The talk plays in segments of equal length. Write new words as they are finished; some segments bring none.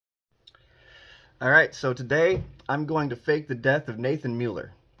All right, so today I'm going to fake the death of Nathan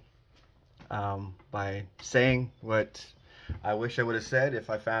Mueller by saying what I wish I would have said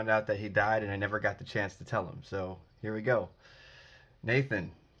if I found out that he died and I never got the chance to tell him. So here we go. Nathan,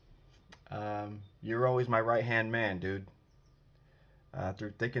 you're always my right-hand man, dude.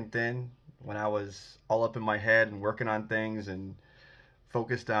 Through thick and thin, when I was all up in my head and working on things and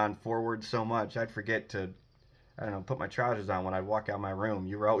focused on forward so much, I'd forget to, I don't know, put my trousers on when I'd walk out my room.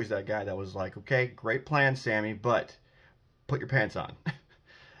 You were always that guy that was like, okay, great plan, Sammy, but put your pants on.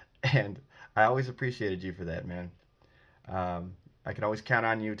 And I always appreciated you for that, man. I could always count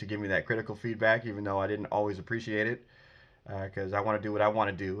on you to give me that critical feedback, even though I didn't always appreciate it, because I want to do what I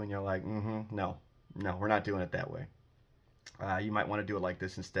want to do. And you're like, no, we're not doing it that way. You might want to do it like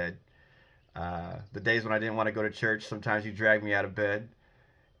this instead. The days when I didn't want to go to church, sometimes you dragged me out of bed.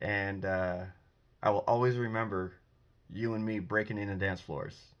 And I will always remember you and me breaking into dance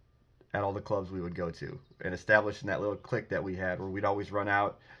floors at all the clubs we would go to and establishing that little clique that we had where we'd always run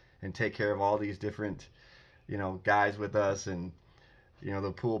out and take care of all these different, guys with us, and,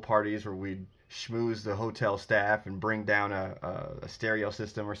 the pool parties where we'd schmooze the hotel staff and bring down a stereo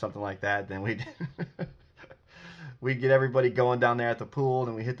system or something like that. Then we'd get everybody going down there at the pool,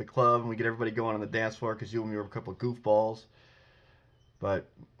 then we hit the club and we get everybody going on the dance floor because you and me were a couple of goofballs. But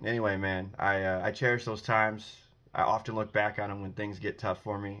anyway, man, I cherish those times. I often look back on them when things get tough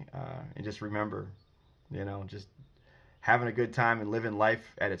for me, and just remember, just having a good time and living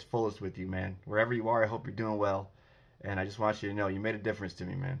life at its fullest with you, man. Wherever you are, I hope you're doing well. And I just want you to know you made a difference to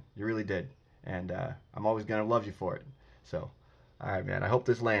me, man. You really did. And I'm always going to love you for it. So, all right, man, I hope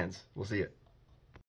this lands. We'll see you.